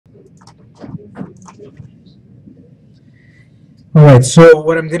All right, so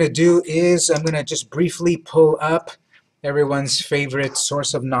what I'm going to do is I'm going to just briefly pull up everyone's favorite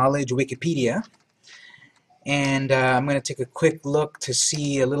source of knowledge, Wikipedia, and I'm going to take a quick look to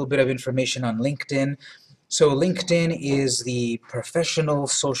see a little bit of information on LinkedIn. So LinkedIn is the professional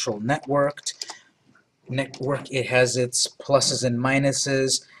social network. It has its pluses and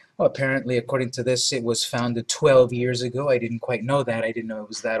minuses. Well, apparently, according to this, it was founded 12 years ago. I didn't quite know that. I didn't know it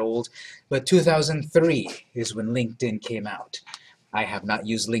was that old. But 2003 is when LinkedIn came out. I have not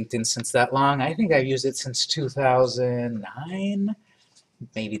used LinkedIn since that long. I think I've used it since 2009,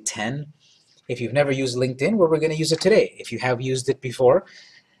 maybe 10. If you've never used LinkedIn, well, we're going to use it today. If you have used it before,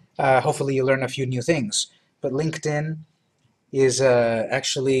 hopefully you'll learn a few new things. But LinkedIn is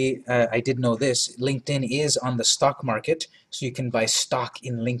I did know this, LinkedIn is on the stock market, so you can buy stock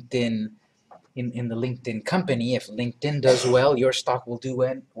in LinkedIn, in the LinkedIn company. If LinkedIn does well, your stock will do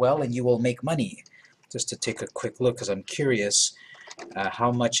well and you will make money. Just to take a quick look, because I'm curious,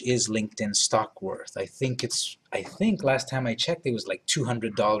 how much is LinkedIn stock worth? I think last time I checked it was like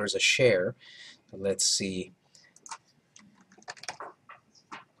 $200 a share. Let's see,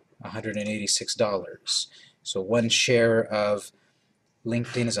 $186. So one share of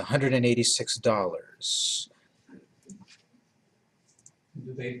LinkedIn is $186.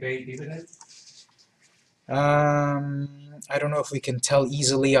 Do they pay dividends? I don't know if we can tell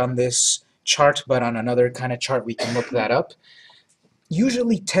easily on this chart, but on another kind of chart we can look that up.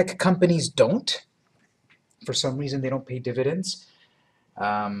 Usually tech companies don't. For some reason they don't pay dividends.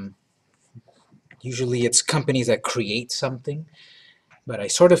 Um, Usually it's companies that create something, but I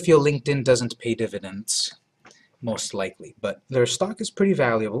sort of feel LinkedIn doesn't pay dividends, most likely. But their stock is pretty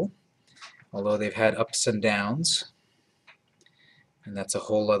valuable, although they've had ups and downs, and that's a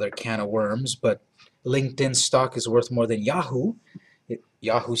whole other can of worms. But LinkedIn stock is worth more than Yahoo.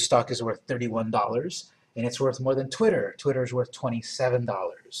 Yahoo stock is worth $31, and it's worth more than Twitter. Twitter's worth $27,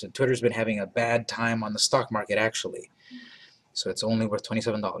 and Twitter's been having a bad time on the stock market, actually. So it's only worth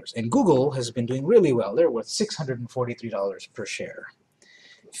 $27. And Google has been doing really well. They're worth $643 per share.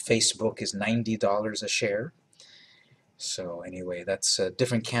 Facebook is $90 a share. So anyway, that's a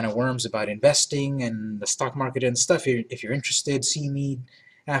different can of worms about investing and the stock market and stuff. If you're interested, see me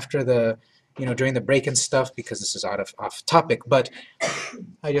after the, during the break and stuff, because this is off topic. But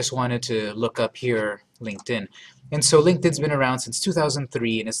I just wanted to look up here LinkedIn. And so LinkedIn's been around since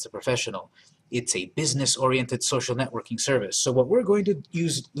 2003, and it's the professional. It's a business-oriented social networking service. So what we're going to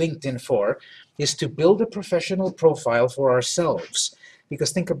use LinkedIn for is to build a professional profile for ourselves.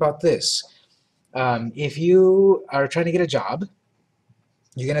 Because think about this. If you are trying to get a job,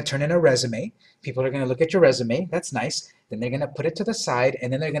 you're going to turn in a resume. People are going to look at your resume. That's nice. Then they're going to put it to the side,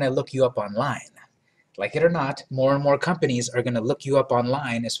 and then they're going to look you up online. Like it or not, more and more companies are going to look you up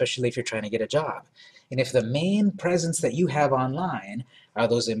online, especially if you're trying to get a job. And if the main presence that you have online are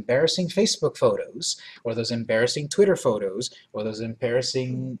those embarrassing Facebook photos, or those embarrassing Twitter photos, or those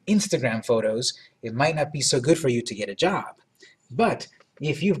embarrassing Instagram photos, it might not be so good for you to get a job. But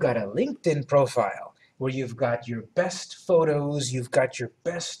if you've got a LinkedIn profile where you've got your best photos, you've got your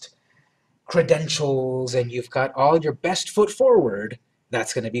best credentials, and you've got all your best foot forward,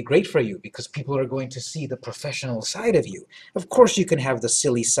 that's going to be great for you because people are going to see the professional side of you. Of course, you can have the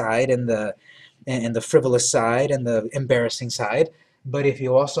silly side and the frivolous side and the embarrassing side, but if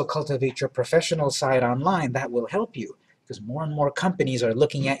you also cultivate your professional side online, that will help you because more and more companies are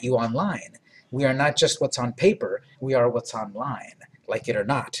looking at you online. We are not just what's on paper, we are what's online, like it or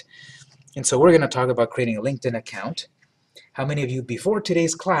not. And so we're going to talk about creating a LinkedIn account. How many of you before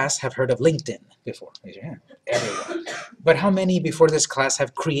today's class have heard of LinkedIn before? Raise your hand. Everyone. But how many before this class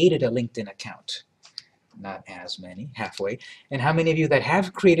have created a LinkedIn account? Not as many, halfway. And how many of you that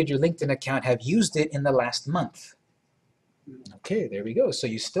have created your LinkedIn account have used it in the last month? Okay, there we go. So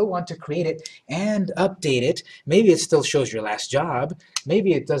you still want to create it and update it. Maybe it still shows your last job.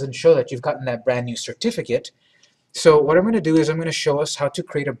 Maybe it doesn't show that you've gotten that brand new certificate. So what I'm going to do is I'm going to show us how to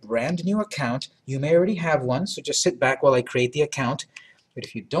create a brand new account. You may already have one, so just sit back while I create the account. But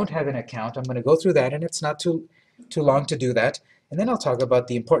if you don't have an account, I'm going to go through that, and it's not too long to do that. And then I'll talk about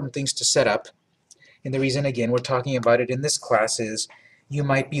the important things to set up. And the reason, again, we're talking about it in this class is you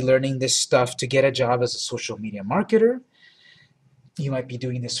might be learning this stuff to get a job as a social media marketer. You might be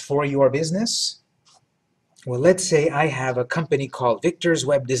doing this for your business. Well, let's say I have a company called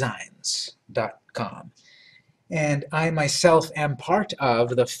victorswebdesigns.com. And I myself am part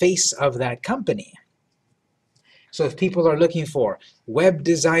of the face of that company. So if people are looking for web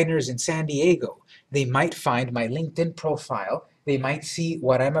designers in San Diego, they might find my LinkedIn profile, they might see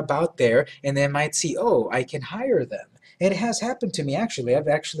what I'm about there, and they might see, oh, I can hire them. It has happened to me actually. I've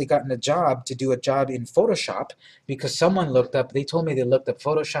actually gotten a job to do a job in Photoshop because someone looked up, they told me they looked up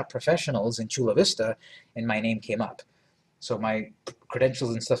Photoshop professionals in Chula Vista and my name came up. So my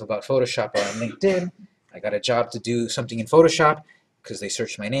credentials and stuff about Photoshop are on LinkedIn. I got a job to do something in Photoshop because they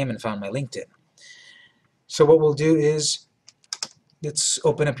searched my name and found my LinkedIn. So what we'll do is, let's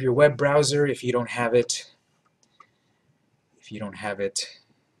open up your web browser if you don't have it. If you don't have it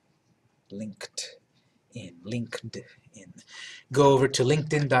linked in, go over to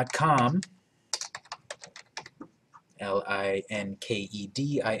linkedin.com,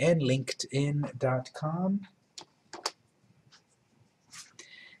 LINKEDIN, linkedin.com.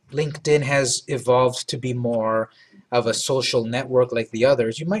 LinkedIn has evolved to be more of a social network like the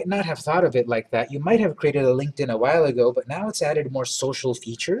others. You might not have thought of it like that. You might have created a LinkedIn a while ago, but now it's added more social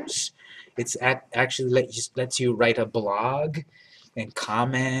features. It's actually lets you write a blog and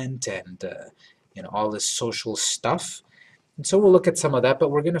comment and all this social stuff. And so we'll look at some of that,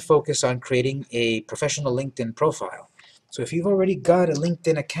 but we're going to focus on creating a professional LinkedIn profile. So if you've already got a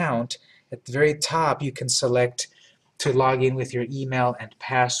LinkedIn account, at the very top you can select to log in with your email and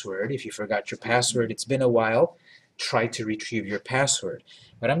password. If you forgot your password, it's been a while, try to retrieve your password.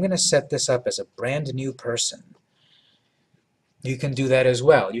 But I'm going to set this up as a brand new person. You can do that as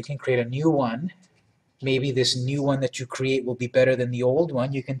well. You can create a new one. Maybe this new one that you create will be better than the old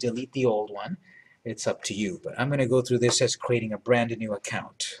one. You can delete the old one. It's up to you. But I'm going to go through this as creating a brand new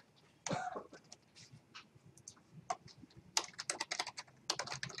account.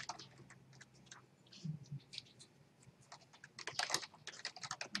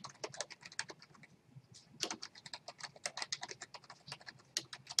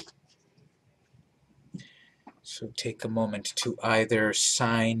 So take a moment to either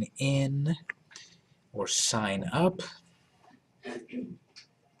sign in or sign up.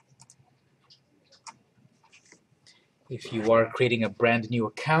 If you are creating a brand new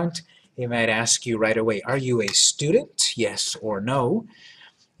account, they might ask you right away, are you a student? Yes or no.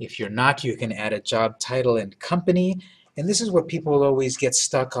 If you're not, you can add a job title and company. And this is what people always get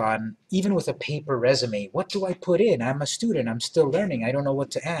stuck on, even with a paper resume. What do I put in? I'm a student. I'm still learning. I don't know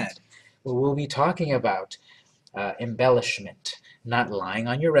what to add. Well, we'll be talking about embellishment, not lying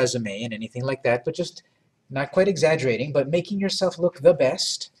on your resume and anything like that, but just not quite exaggerating, but making yourself look the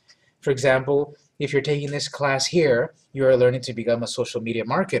best. For example, if you're taking this class here, you're learning to become a social media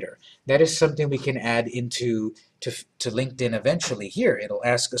marketer. That is something we can add into to LinkedIn eventually. Here, it'll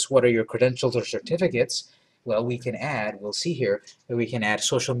ask us what are your credentials or certificates. Well, we can add, we'll see here, that we can add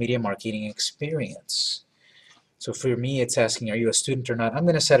social media marketing experience. So for me, it's asking, are you a student or not? I'm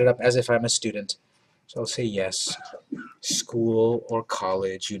going to set it up as if I'm a student. So I'll say yes. School or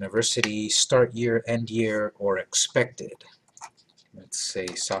college, university, start year, end year, or expected. Let's say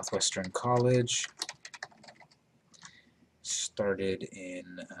Southwestern College. Started in,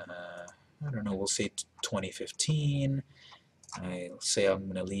 I don't know, we'll say 2015. I'll say I'm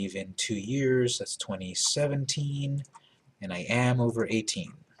going to leave in 2 years. That's 2017. And I am over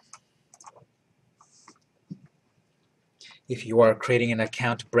 18. If you are creating an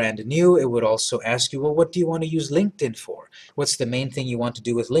account brand new, it would also ask you, well, what do you want to use LinkedIn for? What's the main thing you want to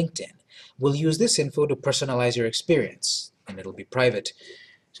do with LinkedIn? We'll use this info to personalize your experience, and it'll be private.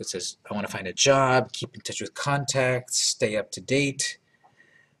 So it says, I want to find a job, keep in touch with contacts, stay up to date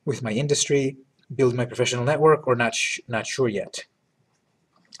with my industry, build my professional network, or not sure yet.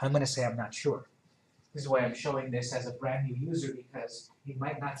 I'm going to say I'm not sure. This is why I'm showing this as a brand new user, because you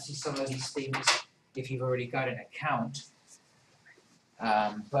might not see some of these things if you've already got an account.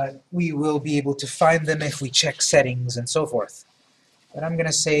 But we will be able to find them if we check settings and so forth. But I'm going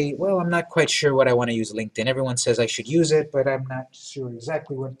to say, well, I'm not quite sure what I want to use LinkedIn. Everyone says I should use it, but I'm not sure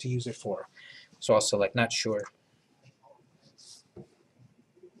exactly what to use it for. So I'll select not sure.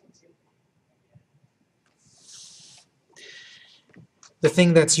 The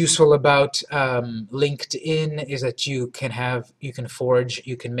thing that's useful about LinkedIn is that you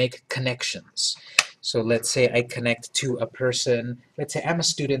can make connections. So let's say I connect to a person, let's say I'm a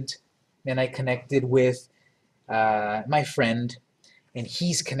student, and I connected with my friend, and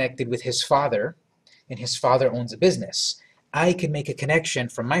he's connected with his father, and his father owns a business. I can make a connection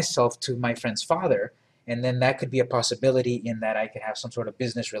from myself to my friend's father, and then that could be a possibility in that I could have some sort of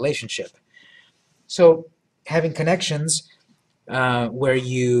business relationship. So having connections where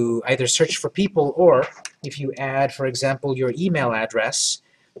you either search for people, or if you add, for example, your email address,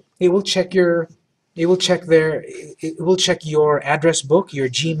 it will check your address book, your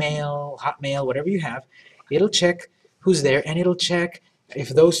Gmail, Hotmail, whatever you have. It'll check who's there, and it'll check if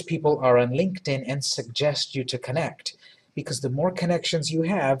those people are on LinkedIn and suggest you to connect. Because the more connections you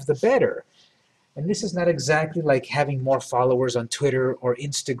have, the better. And this is not exactly like having more followers on Twitter or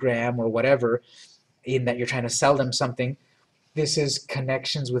Instagram or whatever, in that you're trying to sell them something. This is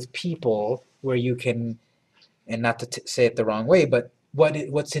connections with people where you can, and not to say it the wrong way, but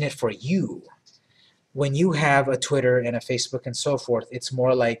what's in it for you? When you have a Twitter and a Facebook and so forth, it's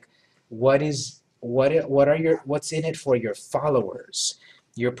more like what's in it for your followers?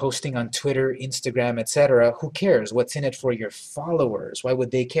 You're posting on Twitter, Instagram, etc. Who cares? What's in it for your followers? Why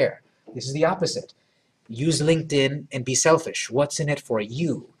would they care? This is the opposite. Use LinkedIn and be selfish. What's in it for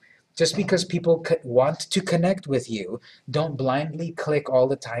you? Just because people want to connect with you, don't blindly click all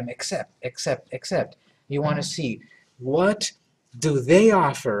the time, accept. You want to see, what do they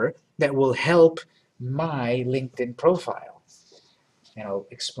offer that will help my LinkedIn profile? And I'll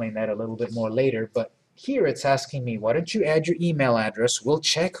explain that a little bit more later, but here it's asking me, why don't you add your email address? We'll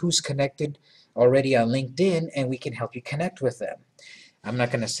check who's connected already on LinkedIn and we can help you connect with them. I'm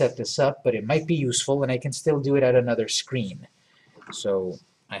not going to set this up, but it might be useful, and I can still do it at another screen. So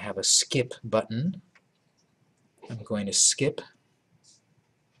I have a skip button. I'm going to skip.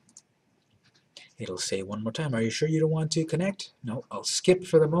 It'll say one more time, are you sure you don't want to connect? No, I'll skip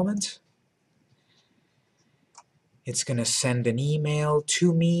for the moment. It's going to send an email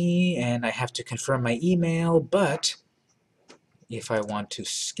to me, and I have to confirm my email, but if I want to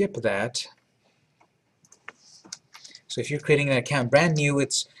skip that, so if you're creating an account brand new,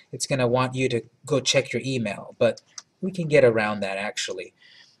 it's going to want you to go check your email, but we can get around that actually.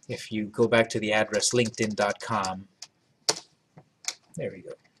 If you go back to the address linkedin.com, there we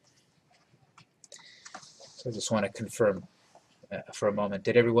go. So I just want to confirm for a moment.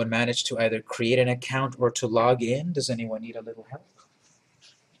 Did everyone manage to either create an account or to log in? Does anyone need a little help?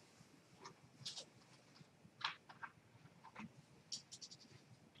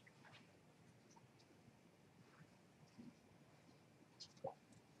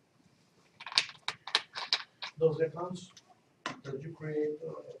 Those accounts that you create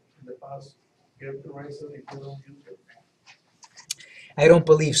in the past get erased if you don't use it? I don't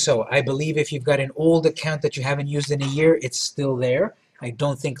believe so. I believe if you've got an old account that you haven't used in a year, it's still there. I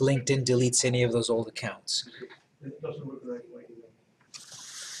don't think LinkedIn deletes any of those old accounts. It doesn't work that way either.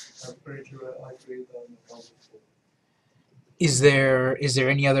 I'm pretty sure I created an account before. Is there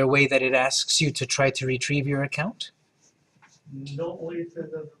any other way that it asks you to try to retrieve your account? No, only it says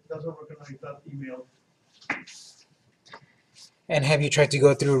that it doesn't recognize that email. And have you tried to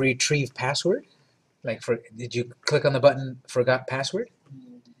go through retrieve password? Like, did you click on the button forgot password?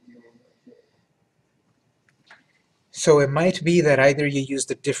 So it might be that either you used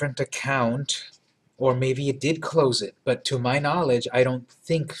a different account or maybe it did close it. But to my knowledge, I don't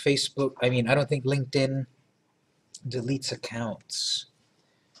think I don't think LinkedIn deletes accounts.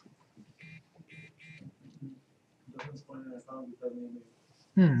 Doesn't find an account with that email.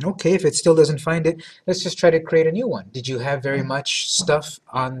 Okay, if it still doesn't find it, let's just try to create a new one. Did you have very much stuff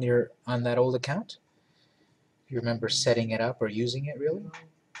on that old account? You remember setting it up or using it really?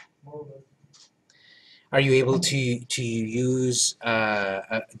 More or less. Are you able to use,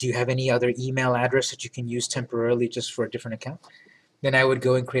 do you have any other email address that you can use temporarily just for a different account? Then I would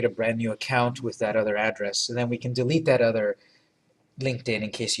go and create a brand new account with that other address, and then we can delete that other LinkedIn in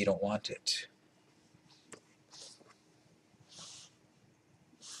case you don't want it.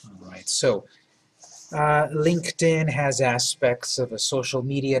 All right, so LinkedIn has aspects of a social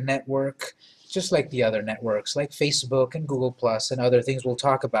media network, just like the other networks, like Facebook and Google Plus and other things we'll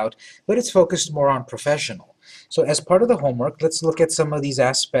talk about, but it's focused more on professional. So as part of the homework, let's look at some of these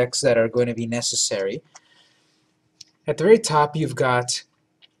aspects that are going to be necessary. At the very top, you've got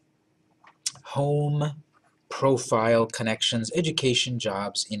home, profile, connections, education,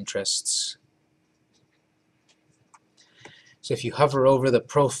 jobs, interests. So if you hover over the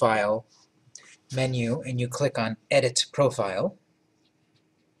profile menu and you click on Edit Profile,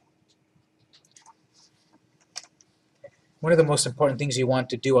 one of the most important things you want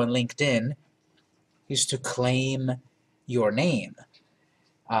to do on LinkedIn is to claim your name.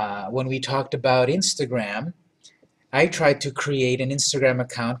 When we talked about Instagram, I tried to create an Instagram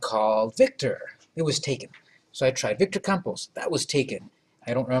account called Victor. It was taken. So I tried Victor Campos. That was taken.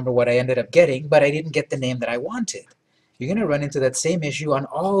 I don't remember what I ended up getting, but I didn't get the name that I wanted. You're going to run into that same issue on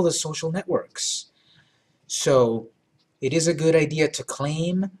all the social networks. So it is a good idea to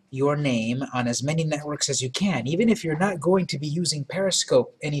claim your name on as many networks as you can. Even if you're not going to be using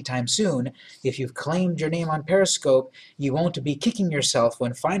Periscope anytime soon, if you've claimed your name on Periscope, you won't be kicking yourself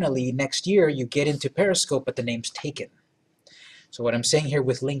when finally next year you get into Periscope but the name's taken. So what I'm saying here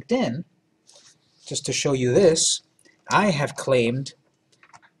with LinkedIn, just to show you this, I have claimed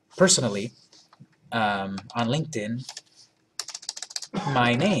personally on LinkedIn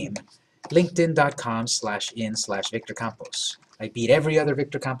my name. linkedin.com/in/Victor Campos. I beat every other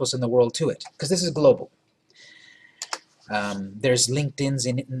Victor Campos in the world to it, because this is global. There's LinkedIn's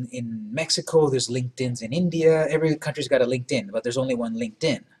in Mexico, there's LinkedIn's in India, every country's got a LinkedIn, but there's only one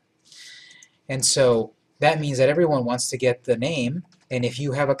LinkedIn. And so that means that everyone wants to get the name, and if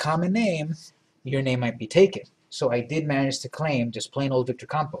you have a common name, your name might be taken. So I did manage to claim just plain old Victor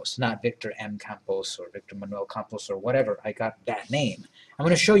Campos, not Victor M. Campos or Victor Manuel Campos or whatever. I got that name. I'm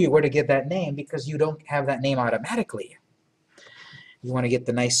going to show you where to get that name because you don't have that name automatically. You want to get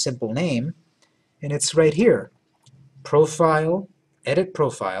the nice simple name, and it's right here. Profile, edit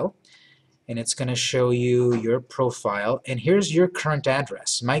profile, and it's going to show you your profile, and here's your current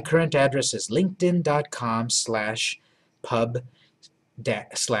address. My current address is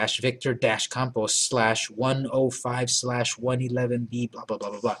linkedin.com/pub/victor-campos/105/111b blah blah blah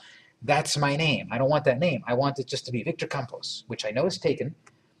blah blah. That's my name. I don't want that name. I want it just to be Victor Campos, which I know is taken,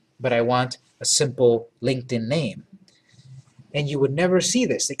 but I want a simple LinkedIn name. And you would never see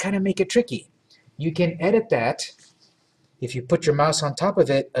this. They kind of make it tricky. You can edit that. If you put your mouse on top of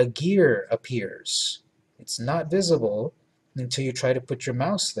it, a gear appears. It's not visible until you try to put your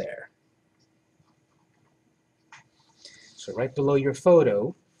mouse there. So right below your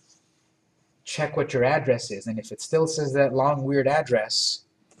photo, check what your address is, and if it still says that long weird address,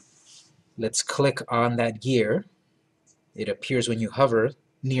 let's click on that gear. It appears when you hover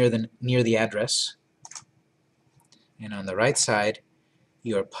near the address. And on the right side,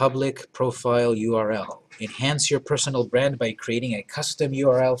 your public profile URL. Enhance your personal brand by creating a custom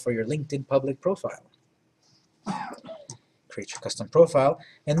URL for your LinkedIn public profile. Create your custom profile,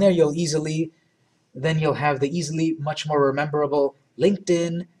 and there you'll have the easily much more rememberable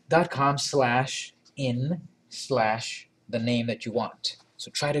linkedin.com/in/the name that you want. So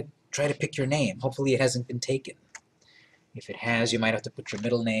try to pick your name. Hopefully it hasn't been taken. If it has, you might have to put your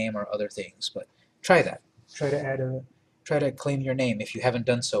middle name or other things, but try that. Try to claim your name if you haven't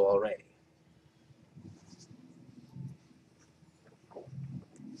done so already.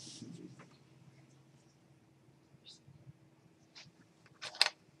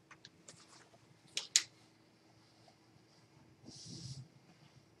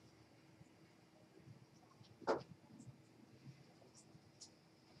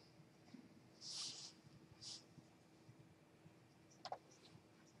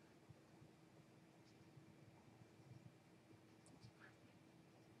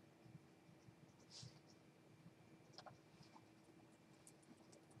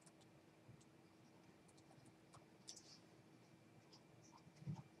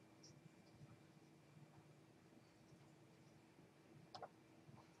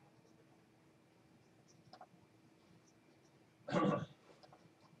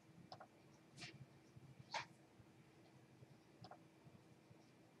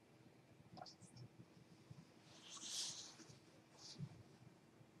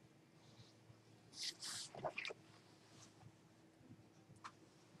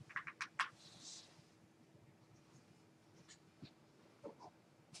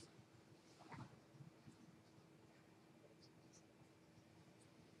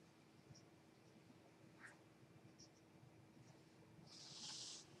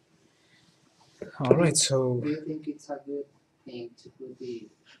 All right, so Do you think it's a good thing to put the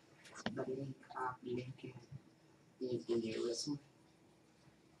link of LinkedIn in your resume?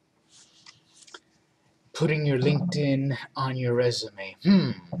 putting your LinkedIn on your resume.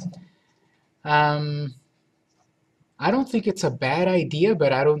 I don't think it's a bad idea,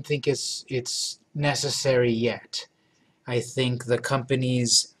 but I don't think it's necessary yet. I think the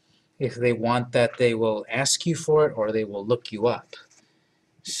companies, if they want that, they will ask you for it or they will look you up.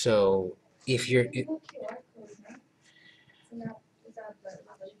 So if you're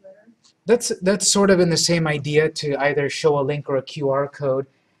that's sort of in the same idea to either show a link or a QR code.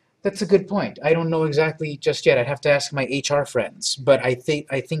 That's a good point. I don't know exactly just yet. I'd have to ask my HR friends, but I think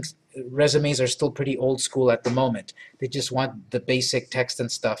resumes are still pretty old school at the moment. They just want the basic text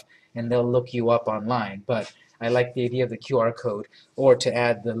and stuff, and they'll look you up online. But I like the idea of the QR code or to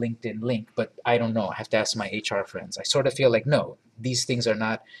add the LinkedIn link, but I don't know. I have to ask my HR friends. I sort of feel like, no, these things are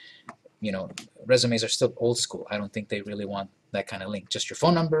not, resumes are still old school. I don't think they really want that kind of link. Just your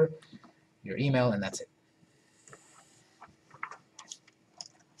phone number, your email, and that's it.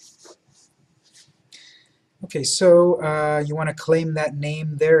 Okay, so you want to claim that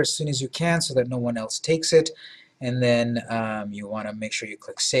name there as soon as you can so that no one else takes it, and then you want to make sure you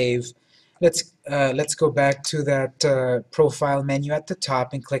click Save. Let's go back to that profile menu at the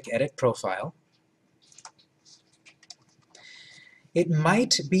top and click Edit Profile. It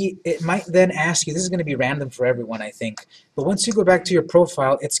might then ask you, this is going to be random for everyone, I think, but once you go back to your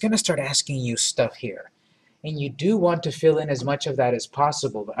profile, it's going to start asking you stuff here. And you do want to fill in as much of that as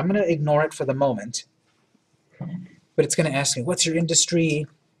possible, but I'm going to ignore it for the moment. But it's going to ask me, what's your industry?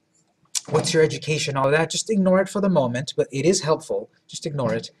 What's your education? All of that. Just ignore it for the moment, but it is helpful. Just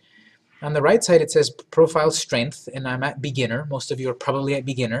ignore it. On the right side, it says profile strength, and I'm at beginner. Most of you are probably at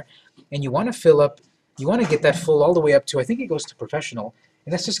beginner. And you want to fill up, you want to get that full all the way up to, I think it goes to professional.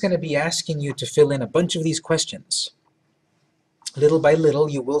 And that's just going to be asking you to fill in a bunch of these questions. Little by little,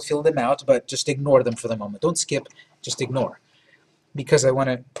 you will fill them out, but just ignore them for the moment. Don't skip, just ignore. Because I want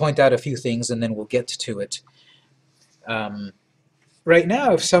to point out a few things, and then we'll get to it. Right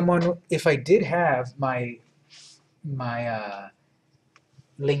now, if I did have my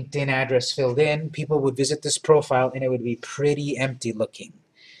LinkedIn address filled in, people would visit this profile, and it would be pretty empty looking.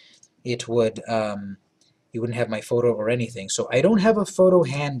 It would, you wouldn't have my photo or anything. So I don't have a photo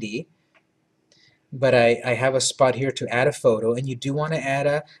handy, but I have a spot here to add a photo, and you do want to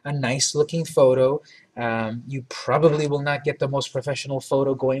add a nice looking photo. You probably will not get the most professional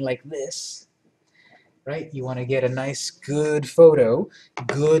photo going like this, right? You want to get a nice, good photo,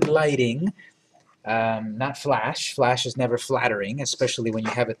 good lighting, not flash. Flash is never flattering, especially when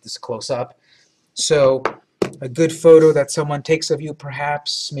you have it this close up. So a good photo that someone takes of you,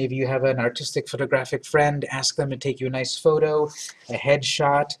 perhaps. Maybe you have an artistic photographic friend, ask them to take you a nice photo, a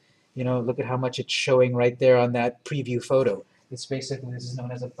headshot. You know, look at how much it's showing right there on that preview photo. It's basically, this is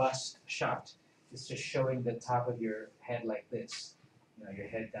known as a bust shot. It's just showing the top of your head like this. You know, your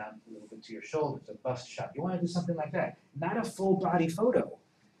head down a little bit to your shoulders, a bust shot. You want to do something like that. Not a full body photo.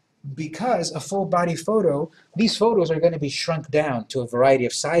 Because a full body photo, these photos are going to be shrunk down to a variety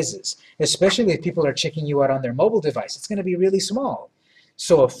of sizes, especially if people are checking you out on their mobile device. It's going to be really small.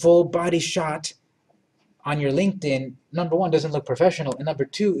 So a full body shot on your LinkedIn, number one, doesn't look professional, and number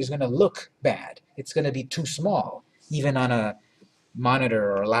two, is going to look bad. It's going to be too small, even on a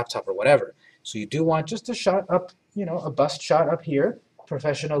monitor or a laptop or whatever. So you do want just a shot up, you know, a bust shot up here,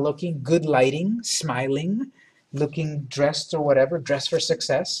 professional looking, good lighting, smiling, looking dressed or whatever, dress for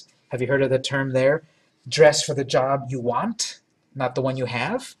success. Have you heard of the term there? Dress for the job you want, not the one you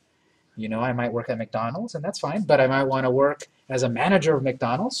have. You know, I might work at McDonald's, and that's fine, but I might want to work as a manager of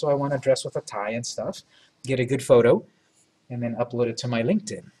McDonald's, so I want to dress with a tie and stuff, get a good photo, and then upload it to my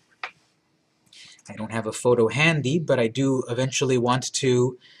LinkedIn. I don't have a photo handy, but I do eventually want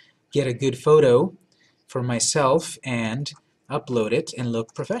to get a good photo for myself and upload it and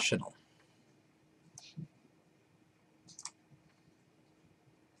look professional.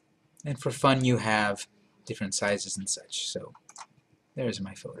 And for fun, you have different sizes and such. So there's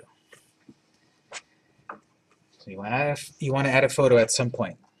my photo. So you want to add a photo at some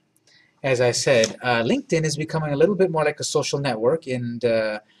point. As I said, LinkedIn is becoming a little bit more like a social network, and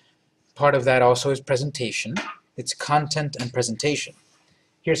part of that also is presentation. It's content and presentation.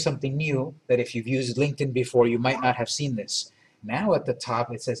 Here's something new that if you've used LinkedIn before, you might not have seen this. Now at the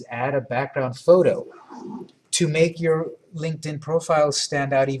top it says add a background photo. To make your LinkedIn profile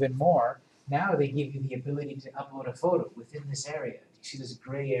stand out even more, now they give you the ability to upload a photo within this area. You see this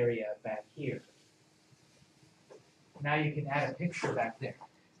gray area back here. Now you can add a picture back there.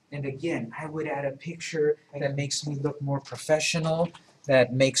 And again, I would add a picture that makes me look more professional,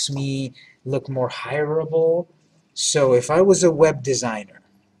 that makes me look more hireable. So if I was a web designer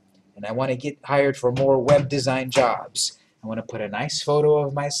and I want to get hired for more web design jobs, I want to put a nice photo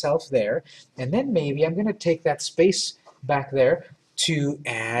of myself there, and then maybe I'm going to take that space back there to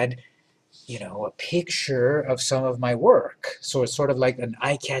add, you know, a picture of some of my work. So it's sort of like an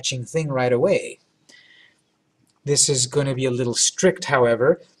eye-catching thing right away. This is going to be a little strict,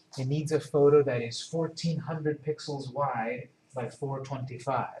 however. It needs a photo that is 1400 pixels wide by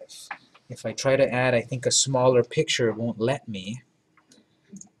 425. If I try to add, I think, a smaller picture, it won't let me.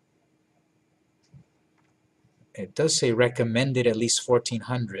 It does say recommended at least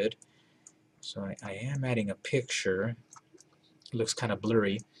 1400. So I am adding a picture. It looks kind of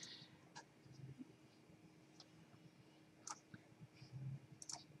blurry.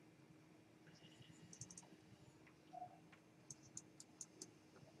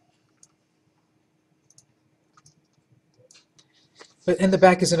 But in the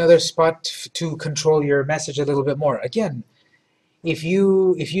back is another spot to control your message a little bit more. Again, if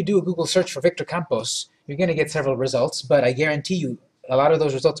you do a Google search for Victor Campos, you're going to get several results, but I guarantee you a lot of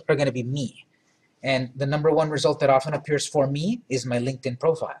those results are going to be me. And the number one result that often appears for me is my LinkedIn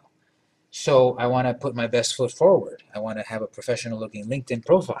profile. So I want to put my best foot forward. I want to have a professional looking LinkedIn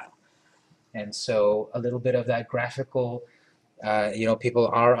profile. And so a little bit of that graphical, you know, people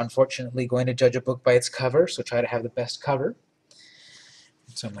are unfortunately going to judge a book by its cover, so try to have the best cover.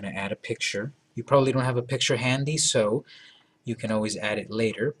 So I'm going to add a picture. You probably don't have a picture handy, so you can always add it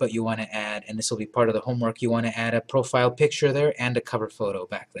later, but you want to add, and this will be part of the homework, you want to add a profile picture there and a cover photo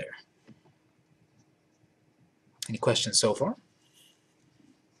back there. Any questions so far?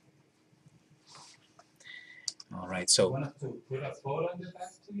 All right, You so want us to put a photo in the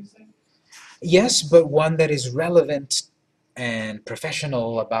back, do you say? yes, but one that is relevant and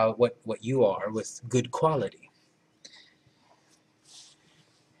professional about what you are with good quality.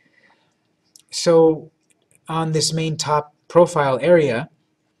 So on this main top profile area,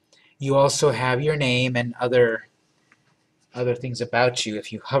 you also have your name and other things about you.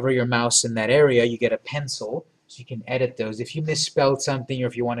 If you hover your mouse in that area, you get a pencil, so you can edit those. If you misspelled something or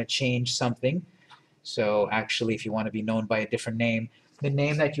if you want to change something, so actually if you want to be known by a different name, the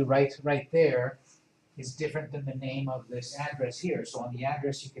name that you write right there is different than the name of this address here. So on the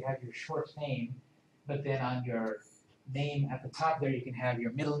address you could have your short name, but then on your name at the top there you can have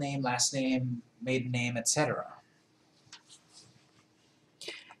your middle name, last name, maiden name, etc.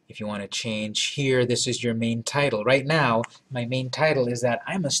 If you want to change here, this is your main title. Right now, my main title is that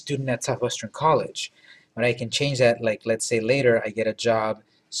I'm a student at Southwestern College. But I can change that, like let's say later I get a job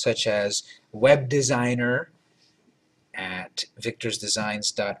such as web designer at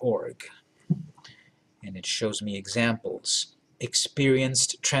victorsdesigns.org. And it shows me examples.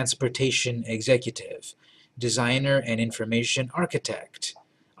 Experienced transportation executive, designer and information architect,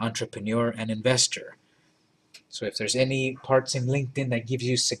 entrepreneur and investor. So if there's any parts in LinkedIn that gives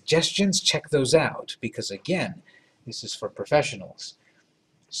you suggestions, check those out, because again, this is for professionals.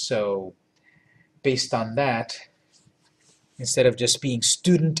 So based on that, instead of just being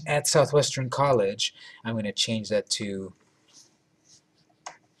student at Southwestern College, I'm going to change that to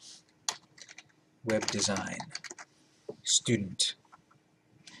web design, student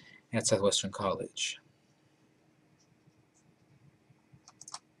at Southwestern College.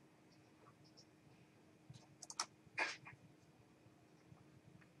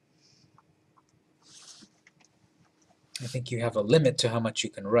 I think you have a limit to how much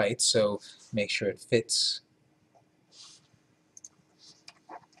you can write, so make sure it fits.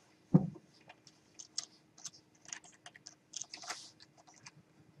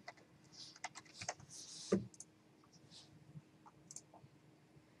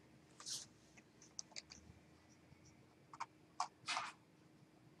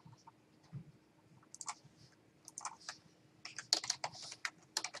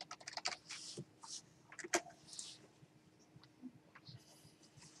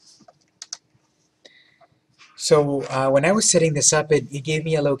 So when I was setting this up, it gave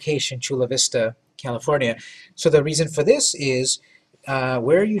me a location, Chula Vista, California. So the reason for this is,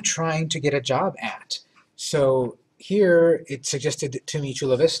 where are you trying to get a job at? So here it suggested to me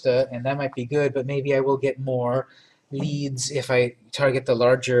Chula Vista, and that might be good, but maybe I will get more leads if I target the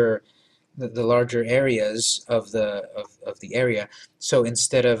larger areas of the area. So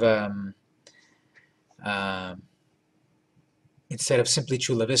um, instead of simply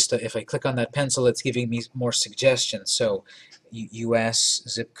Chula Vista, if I click on that pencil, it's giving me more suggestions. So US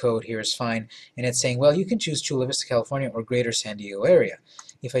zip code here is fine, and it's saying, well, you can choose Chula Vista, California, or Greater San Diego area.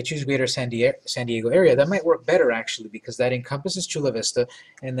 If I choose Greater San Diego area, that might work better actually, because that encompasses Chula Vista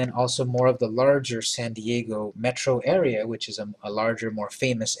and then also more of the larger San Diego metro area, which is a larger, more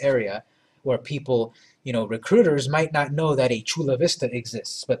famous area where people, recruiters might not know that a Chula Vista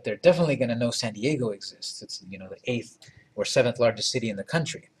exists, but they're definitely going to know San Diego exists. It's, the eighth or seventh largest city in the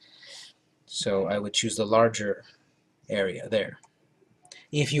country. So I would choose the larger area there.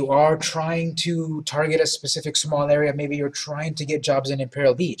 If you are trying to target a specific small area, maybe you're trying to get jobs in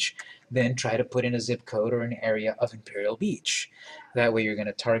Imperial Beach, then try to put in a zip code or an area of Imperial Beach. That way you're going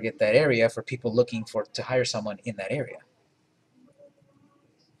to target that area for people looking to hire someone in that area.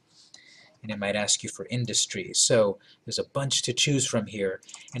 And it might ask you for industry. So there's a bunch to choose from here.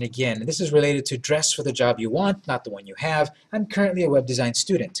 And again, this is related to dress for the job you want, not the one you have. I'm currently a web design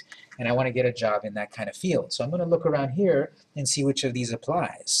student, and I want to get a job in that kind of field. So I'm going to look around here and see which of these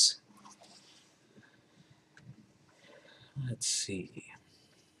applies. Let's see.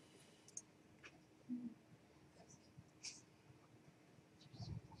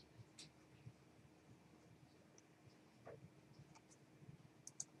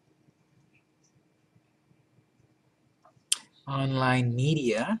 Online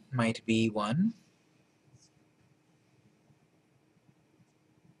media might be one.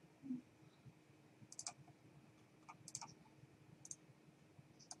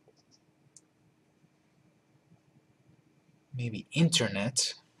 Maybe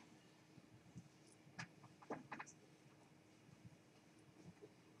internet.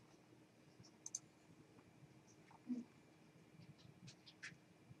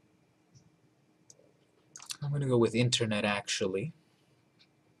 go with internet actually.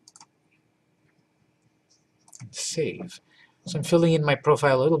 And save. So I'm filling in my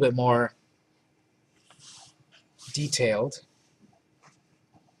profile a little bit more detailed.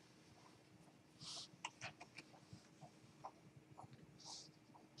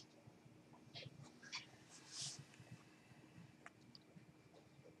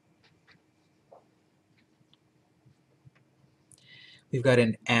 We've got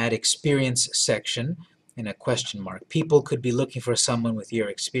an add experience section and a question mark. People could be looking for someone with your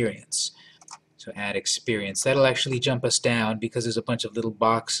experience. So add experience. That'll actually jump us down because there's a bunch of little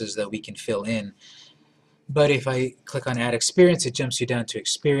boxes that we can fill in. But if I click on add experience, it jumps you down to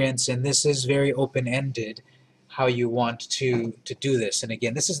experience, and this is very open-ended how you want to do this. And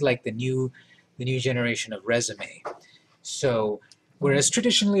again, this is like the new generation of resume. So whereas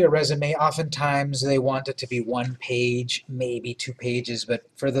traditionally a resume, oftentimes they want it to be 1 page, maybe 2 pages, but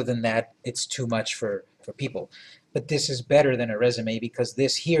further than that, it's too much for people. But this is better than a resume because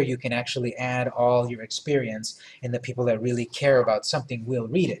this here you can actually add all your experience, and the people that really care about something will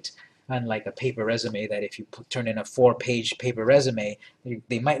read it. Unlike a paper resume that if you turn in a 4-page paper resume,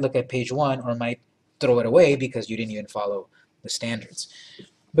 they might look at page 1 or might throw it away because you didn't even follow the standards.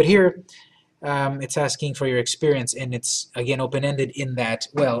 But here, it's asking for your experience, and it's, again, open-ended in that,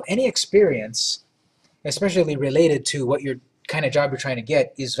 well, any experience, especially related to what your kind of job you're trying to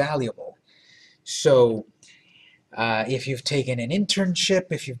get, is valuable. So if you've taken an internship,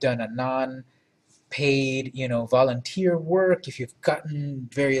 if you've done a non-paid, volunteer work, if you've gotten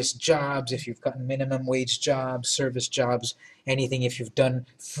various jobs, if you've gotten minimum wage jobs, service jobs, anything, if you've done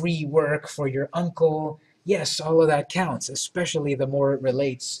free work for your uncle, yes, all of that counts, especially the more it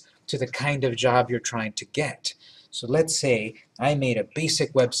relates to the kind of job you're trying to get. So let's say I made a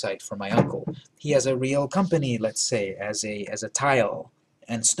basic website for my uncle. He has a real company, let's say, as a tile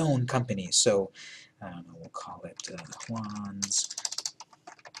and stone company. So we'll call it Juan's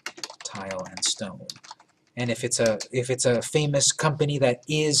Tile and Stone. And if it's a famous company that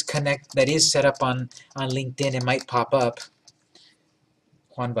is set up on LinkedIn, it might pop up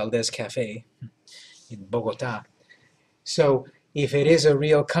Juan Valdez Cafe in Bogota. So if it is a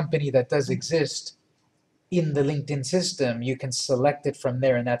real company that does exist in the LinkedIn system, you can select it from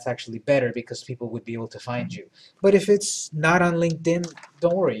there, and that's actually better because people would be able to find you. But if it's not on LinkedIn,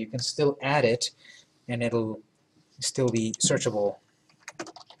 don't worry, you can still add it and it'll still be searchable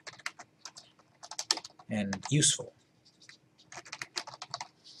and useful.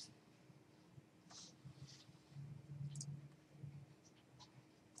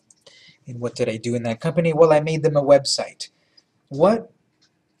 And what did I do in that company? Well, I made them a website. What,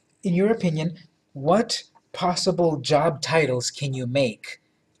 in your opinion, what possible job titles can you make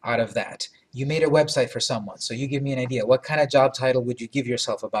out of that? You made a website for someone, so you give me an idea. What kind of job title would you give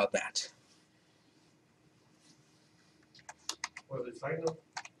yourself about that? Web designer.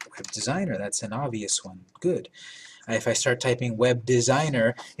 Web designer, that's an obvious one. Good. If I start typing web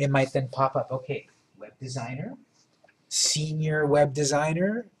designer, it might then pop up, okay, web designer, senior web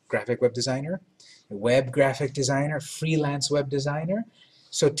designer, graphic web designer, web graphic designer, freelance web designer.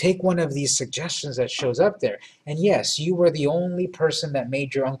 So take one of these suggestions that shows up there. And yes, you were the only person that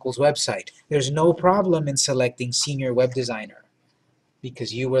made your uncle's website. There's no problem in selecting senior web designer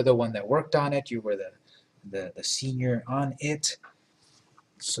because you were the one that worked on it, you were the senior on it.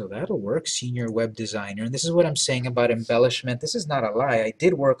 So that'll work, senior web designer. And this is what I'm saying about embellishment. This is not a lie. I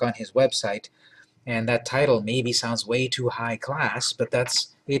did work on his website, and that title maybe sounds way too high class, but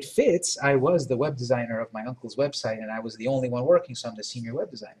it fits. I was the web designer of my uncle's website, and I was the only one working, so I'm the senior web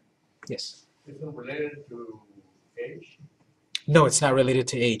designer. Yes? Isn't related to age? No, it's not related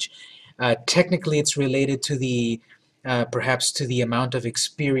to age. Technically, it's related to the, perhaps to the amount of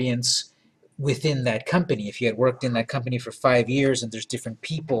experience within that company. If you had worked in that company for 5 years and there's different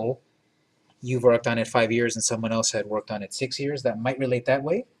people, you've worked on it 5 years and someone else had worked on it 6 years, that might relate that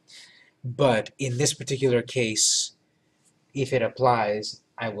way. But in this particular case, if it applies,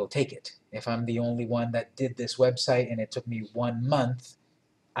 I will take it. If I'm the only one that did this website and it took me 1 month,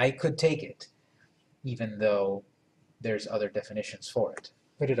 I could take it, even though there's other definitions for it.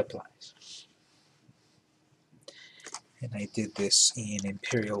 But it applies. And I did this in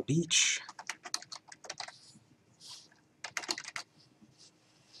Imperial Beach.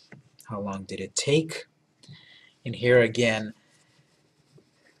 How long did it take? And here again,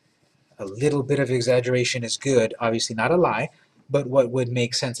 a little bit of exaggeration is good, obviously not a lie, but what would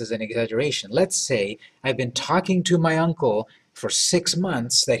make sense as an exaggeration? Let's say I've been talking to my uncle for 6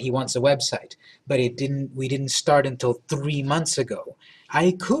 months that he wants a website, but we didn't start until 3 months ago.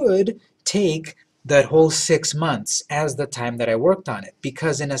 I could take that whole 6 months as the time that I worked on it,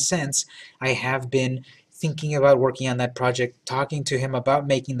 because in a sense, I have been thinking about working on that project, talking to him about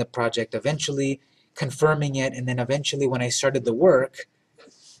making the project, eventually confirming it, and then eventually when I started the work.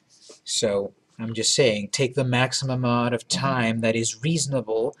 So I'm just saying, take the maximum amount of time that is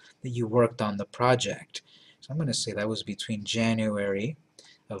reasonable that you worked on the project. So I'm going to say that was between January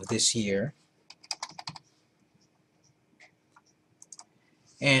of this year.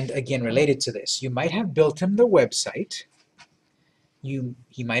 And again, related to this, you might have built him the website.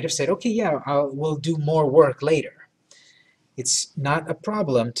 He might have said, okay, yeah, we'll do more work later. It's not a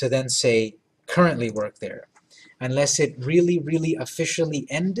problem to then say, currently work there. Unless it really, really officially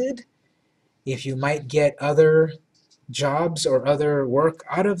ended, if you might get other jobs or other work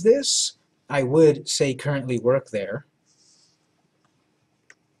out of this, I would say currently work there.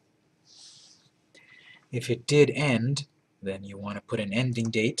 If it did end, then you want to put an ending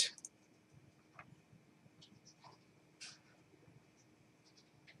date.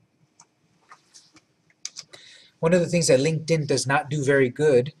 One of the things that LinkedIn does not do very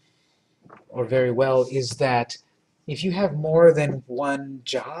good or very well is that if you have more than one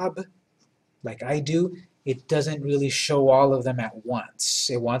job, like I do, it doesn't really show all of them at once.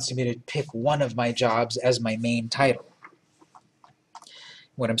 It wants me to pick one of my jobs as my main title.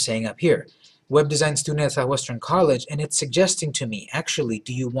 What I'm saying up here. Web design student at Southwestern College, and it's suggesting to me, actually,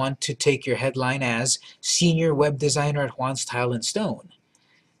 do you want to take your headline as senior web designer at Juan's Tile and Stone?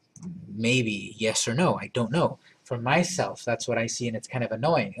 Maybe yes or no, I don't know. For myself, that's what I see, and it's kind of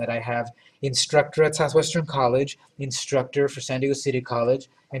annoying that I have instructor at Southwestern College, instructor for San Diego City College,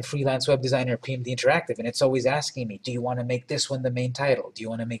 and freelance web designer at PMD Interactive, and it's always asking me, do you want to make this one the main title? Do you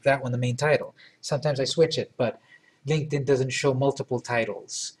want to make that one the main title? Sometimes I switch it, but LinkedIn doesn't show multiple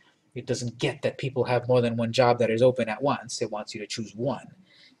titles. It doesn't get that people have more than one job that is open at once. It wants you to choose one.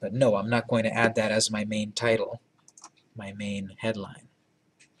 But no, I'm not going to add that as my main title, my main headline.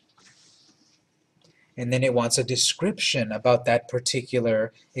 And then it wants a description about that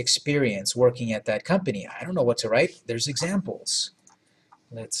particular experience working at that company. I don't know what to write. There's examples.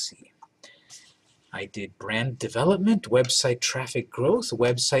 Let's see. I did brand development, website traffic growth,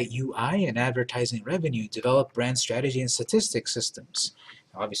 website UI and advertising revenue, developed brand strategy and statistics systems.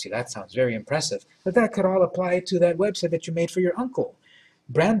 Obviously that sounds very impressive, but that could all apply to that website that you made for your uncle.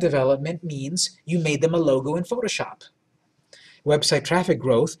 Brand development means you made them a logo in Photoshop. Website traffic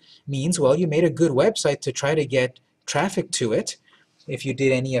growth means, well, you made a good website to try to get traffic to it. If you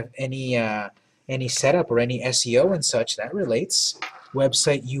did any setup or any SEO and such, that relates.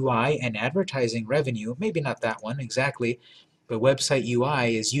 Website UI and advertising revenue, maybe not that one exactly, but website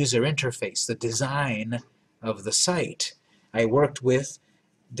UI is user interface, the design of the site. I worked with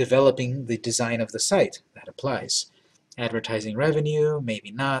developing the design of the site. That applies. Advertising revenue,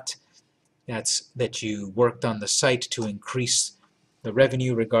 maybe not. That's that you worked on the site to increase the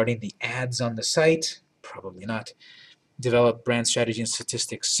revenue regarding the ads on the site. Probably not. Develop brand strategy and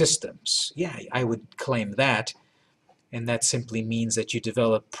statistics systems. Yeah, I would claim that. And that simply means that you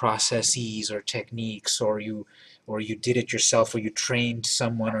develop processes or techniques, or you did it yourself, or you trained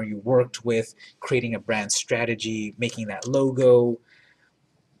someone, or you worked with creating a brand strategy, making that logo,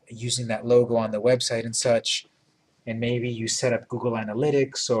 using that logo on the website and such. And maybe you set up Google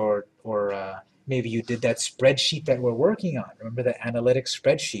Analytics, or maybe you did that spreadsheet that we're working on. Remember the analytics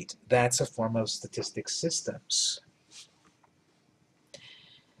spreadsheet? That's a form of statistics systems.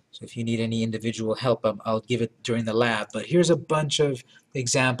 So if you need any individual help, I'll give it during the lab. But here's a bunch of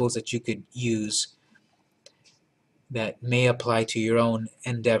examples that you could use that may apply to your own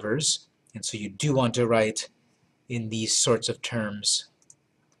endeavors. And so you do want to write in these sorts of terms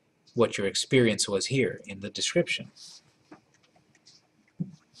what your experience was here in the description.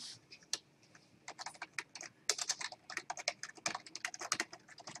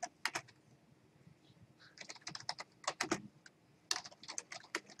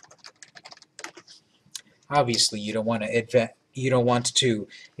 Obviously, you don't want to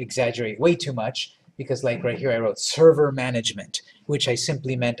exaggerate way too much, because like right here I wrote server management, which I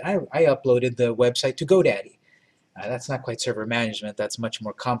simply meant I uploaded the website to GoDaddy. That's not quite server management, that's much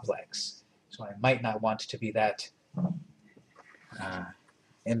more complex. So I might not want to be that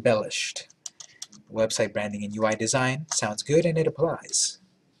embellished. Website branding and UI design sounds good, and it applies.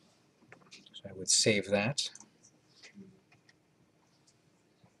 So I would save that.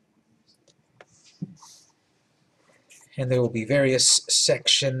 And there will be various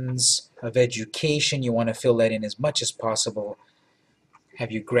sections of education. You want to fill that in as much as possible. Have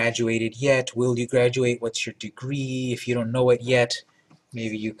you graduated yet? Will you graduate? What's your degree? If you don't know it yet,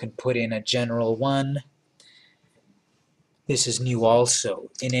 maybe you can put in a general one. This is new also.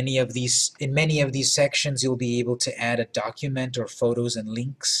 In many of these sections, you'll be able to add a document or photos and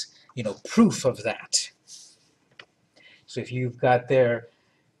links, proof of that. So if you've got their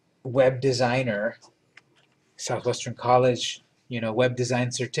web designer, Southwestern College, web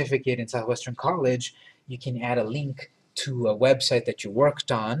design certificate in Southwestern College, you can add a link to a website that you worked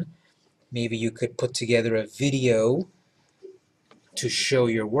on. Maybe you could put together a video to show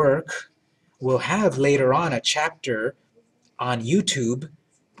your work. We'll have later on a chapter on YouTube.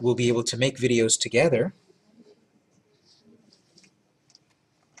 We'll be able to make videos together.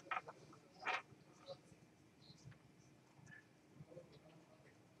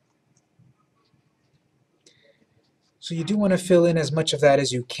 So you do want to fill in as much of that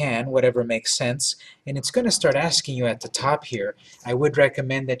as you can, whatever makes sense. And it's going to start asking you at the top here. I would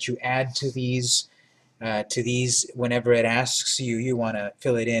recommend that you add to these whenever it asks you. You want to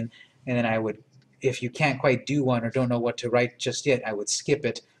fill it in. And then I would, if you can't quite do one or don't know what to write just yet, I would skip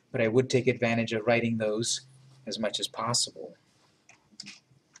it. But I would take advantage of writing those as much as possible.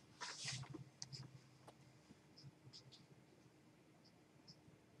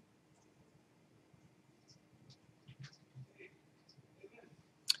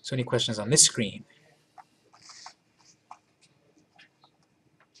 So any questions on this screen?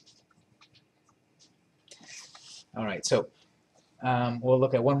 All right, so we'll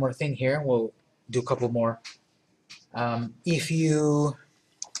look at one more thing here. We'll do a couple more. If you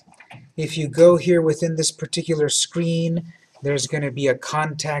go here within this particular screen, there's going to be a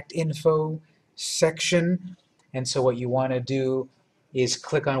contact info section. And so what you want to do is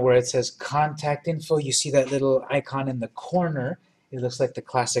click on where it says contact info. You see that little icon in the corner. It looks like the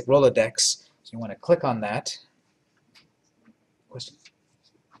classic Rolodex. So you want to click on that. Question?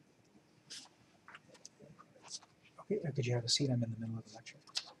 Okay, could you have a seat? I'm in the middle of the lecture.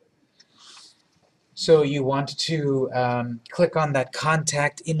 So you want to click on that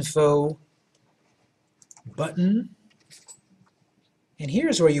contact info button. And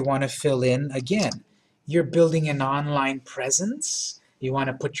here's where you want to fill in, again, you're building an online presence. You want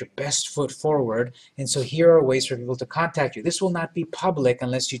to put your best foot forward. And so here are ways for people to contact you. This will not be public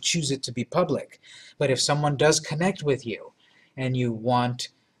unless you choose it to be public. But if someone does connect with you and you want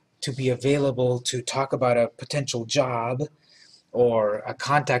to be available to talk about a potential job or a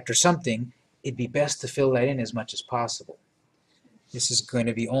contact or something, it'd be best to fill that in as much as possible. This is going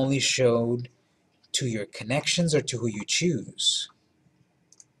to be only showed to your connections or to who you choose.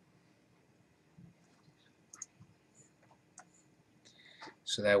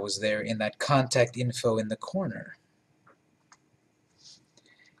 So that was there in that contact info in the corner.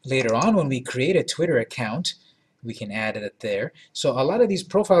 Later on, when we create a Twitter account, we can add it there. So a lot of these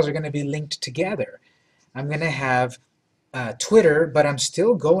profiles are going to be linked together. I'm going to have Twitter, but I'm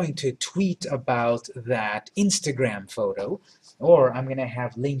still going to tweet about that Instagram photo. Or I'm going to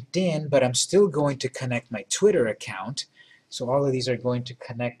have LinkedIn, but I'm still going to connect my Twitter account. So all of these are going to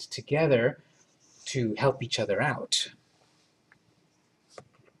connect together to help each other out.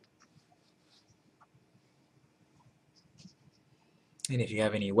 And if you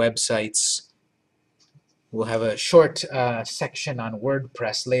have any websites, we'll have a short section on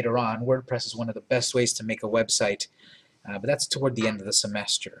WordPress later on. WordPress is one of the best ways to make a website, but that's toward the end of the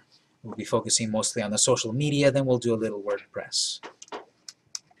semester. We'll be focusing mostly on the social media, then we'll do a little WordPress.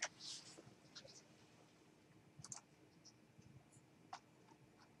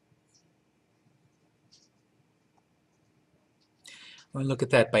 Well, look at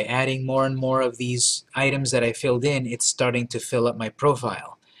that. By adding more and more of these items that I filled in, it's starting to fill up my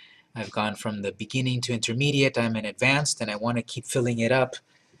profile. I've gone from the beginning to intermediate, I'm in advanced, and I want to keep filling it up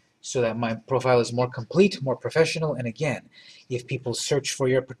so that my profile is more complete, more professional. And again, if people search for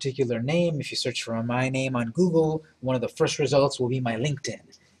your particular name, if you search for my name on Google, one of the first results will be my LinkedIn.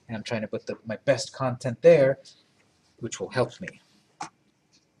 And I'm trying to put my best content there, which will help me.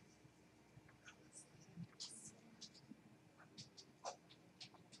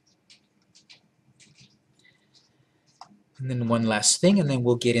 And then one last thing, and then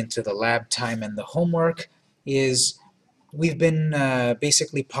we'll get into the lab time and the homework, is we've been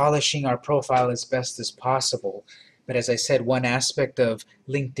basically polishing our profile as best as possible. But as I said, one aspect of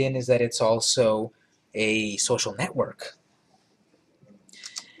LinkedIn is that it's also a social network.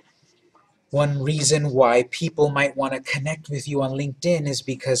 One reason why people might want to connect with you on LinkedIn is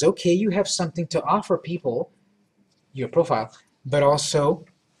because, okay, you have something to offer people, your profile, but also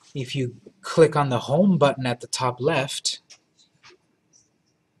if you click on the home button at the top left,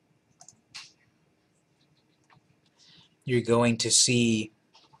 you're going to see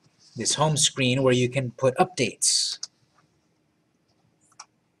this home screen where you can put updates.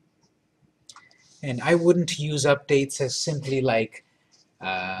 And I wouldn't use updates as simply like,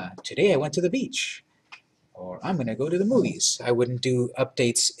 today I went to the beach, or I'm going to go to the movies. I wouldn't do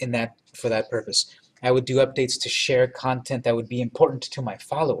updates in that for that purpose. I would do updates to share content that would be important to my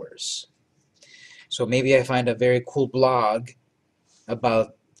followers. So maybe I find a very cool blog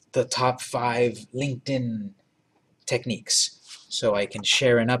about the top 5 LinkedIn techniques. So I can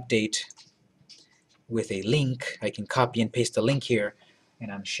share an update with a link. I can copy and paste a link here,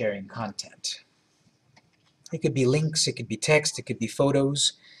 and I'm sharing content. It could be links, it could be text, it could be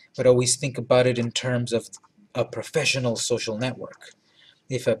photos, but always think about it in terms of a professional social network.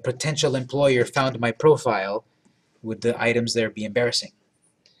 If a potential employer found my profile, would the items there be embarrassing?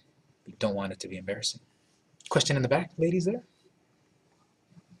 We don't want it to be embarrassing. Question in the back, ladies there?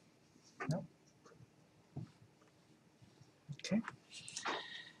 No? Okay.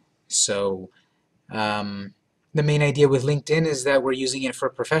 So, the main idea with LinkedIn is that we're using it for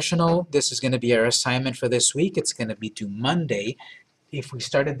professional. This is going to be our assignment for this week. It's going to be due Monday. If we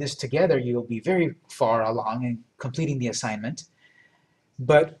started this together, you'll be very far along in completing the assignment.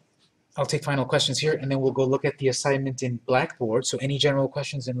 But I'll take final questions here, and then we'll go look at the assignment in Blackboard. So any general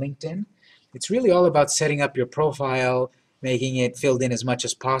questions in LinkedIn? It's really all about setting up your profile, making it filled in as much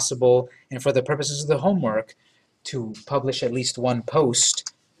as possible, and for the purposes of the homework, to publish at least one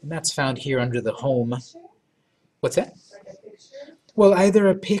post, and that's found here under the home. What's that? Well, either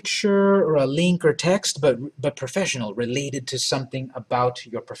a picture or a link or text, but professional, related to something about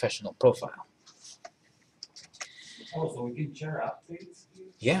your professional profile. Oh, so we can share updates?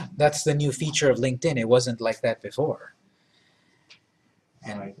 Yeah, that's the new feature of LinkedIn. It wasn't like that before.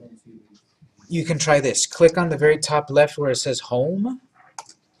 And I don't see these. you can try this. Click on the very top left where it says Home.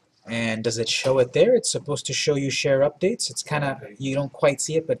 And does it show it there? It's supposed to show you Share Updates. It's kind of, you don't quite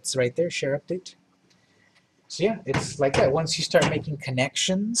see it, but it's right there, Share Update. So yeah, it's like that. Once you start making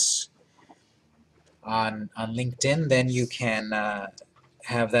connections on LinkedIn, then you can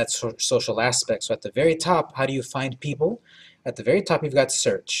have that social aspect. So at the very top, how do you find people? At the very top, you've got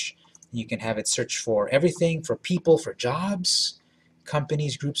search. You can have it search for everything, for people, for jobs,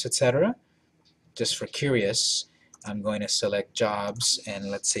 companies, groups, etc. Just for curious, I'm going to select jobs and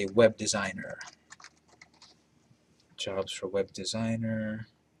let's say web designer. Jobs for web designer.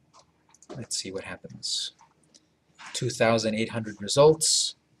 Let's see what happens. 2,800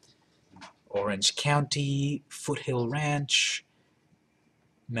 results. Orange County, Foothill Ranch,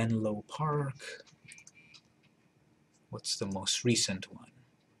 Menlo Park. What's the most recent one?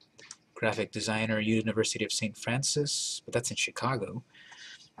 Graphic designer, University of St. Francis, but that's in Chicago.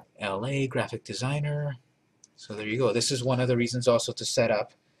 LA, graphic designer. So there you go. This is one of the reasons also to set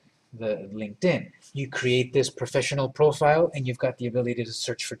up the LinkedIn. You create this professional profile and you've got the ability to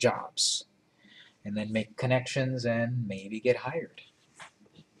search for jobs and then make connections and maybe get hired.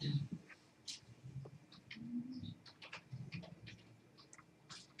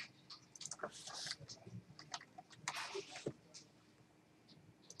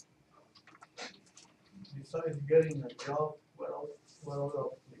 Besides getting a job, what other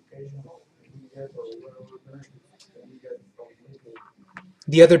application can you get or what other benefits can you get from LinkedIn?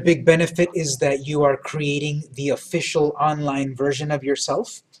 The other big benefit is that you are creating the official online version of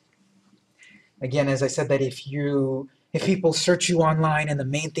yourself. Again, as I said, that if people search you online and the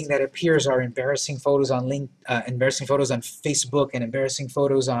main thing that appears are embarrassing photos on embarrassing photos on Facebook and embarrassing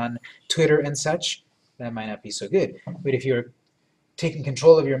photos on Twitter and such, that might not be so good. But if you're taking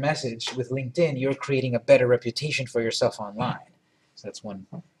control of your message with LinkedIn, you're creating a better reputation for yourself online. So that's one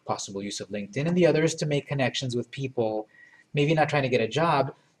possible use of LinkedIn. And the other is to make connections with people, maybe not trying to get a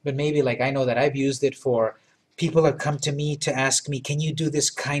job, but maybe like I know that I've used it for people have come to me to ask me, can you do this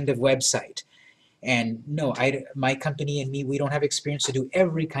kind of website? And no, my company and me, we don't have experience to do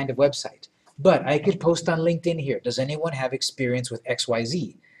every kind of website. But I could post on LinkedIn here, does anyone have experience with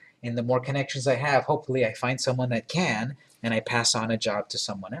XYZ? And the more connections I have, hopefully I find someone that can, and I pass on a job to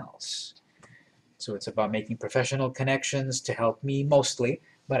someone else. So it's about making professional connections to help me mostly,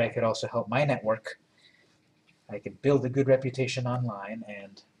 but I could also help my network. I could build a good reputation online,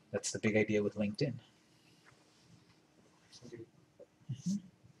 and that's the big idea with LinkedIn.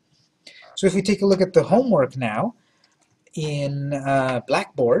 So if we take a look at the homework now, in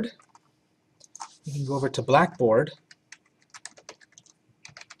Blackboard, you can go over to Blackboard.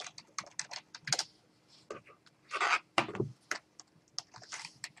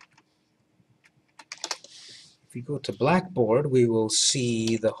 If we go to Blackboard, we will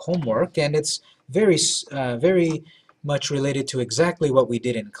see the homework, and it's very much related to exactly what we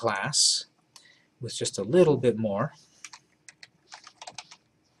did in class, with just a little bit more.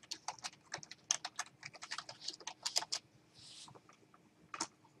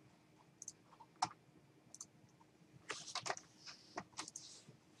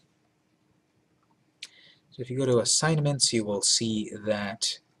 So if you go to assignments, you will see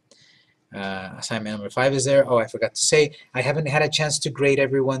that Assignment number 5 is there. Oh, I forgot to say, I haven't had a chance to grade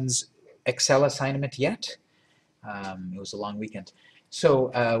everyone's Excel assignment yet. It was a long weekend.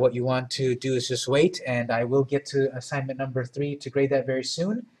 So what you want to do is just wait, and I will get to assignment number 3 to grade that very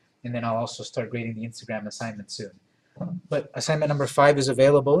soon, and then I'll also start grading the Instagram assignment soon. But assignment number 5 is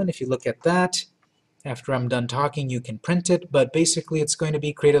available, and if you look at that, after I'm done talking, you can print it, but basically it's going to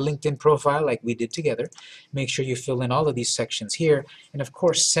be create a LinkedIn profile like we did together. Make sure you fill in all of these sections here, and of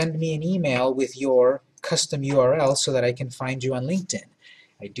course send me an email with your custom URL so that I can find you on LinkedIn.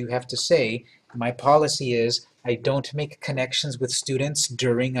 I do have to say, my policy is I don't make connections with students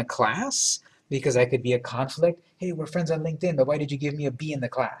during a class because I could be a conflict. Hey, we're friends on LinkedIn, but why did you give me a B in the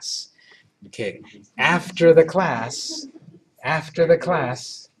class? Okay, after the class,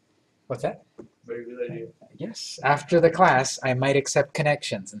 what's that? Very good idea. Yes, after the class, I might accept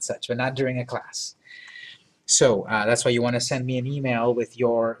connections and such, but not during a class. So that's why you want to send me an email with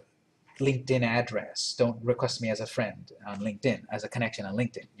your LinkedIn address. Don't request me as a friend on LinkedIn, as a connection on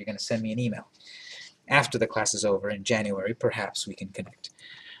LinkedIn. You're going to send me an email. After the class is over in January, perhaps we can connect.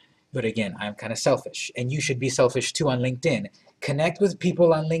 But again, I'm kind of selfish, and you should be selfish too on LinkedIn. Connect with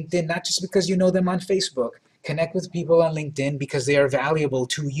people on LinkedIn, not just because you know them on Facebook. Connect with people on LinkedIn because they are valuable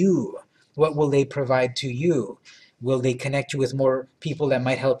to you. What will they provide to you? Will they connect you with more people that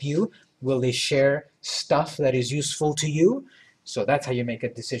might help you? Will they share stuff that is useful to you? So that's how you make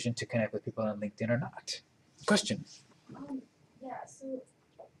a decision to connect with people on LinkedIn or not. Question? Yeah, so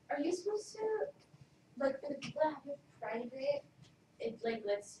are you supposed to, like, for the people that have it private, it like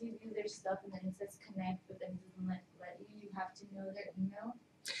lets you view their stuff and then it says connect, but then it doesn't let you, you have to know their email?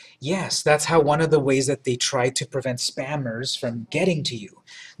 Yes, that's how one of the ways that they try to prevent spammers from getting to you.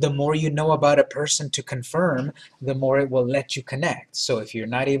 The more you know about a person to confirm, the more it will let you connect. So if you're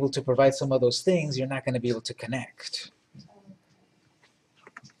not able to provide some of those things, you're not going to be able to connect.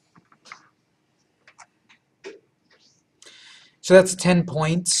 So that's 10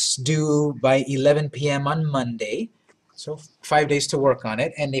 points due by 11 p.m. on Monday. So 5 days to work on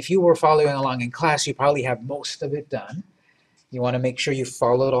it. And if you were following along in class, you probably have most of it done. You want to make sure you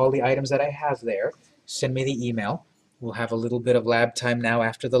followed all the items that I have there. Send me the email. We'll have a little bit of lab time now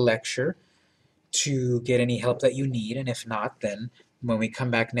after the lecture to get any help that you need. And if not, then when we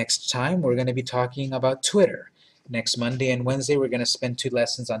come back next time, we're going to be talking about Twitter. Next Monday and Wednesday, we're going to spend 2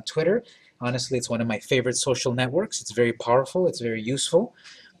 lessons on Twitter. Honestly, it's one of my favorite social networks. It's very powerful. It's very useful.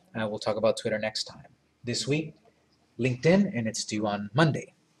 We'll talk about Twitter next time. This week, LinkedIn, and it's due on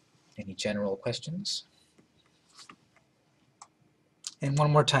Monday. Any general questions? And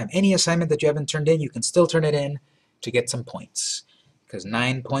one more time, any assignment that you haven't turned in, you can still turn it in to get some points, because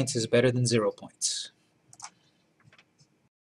 9 points is better than 0 points.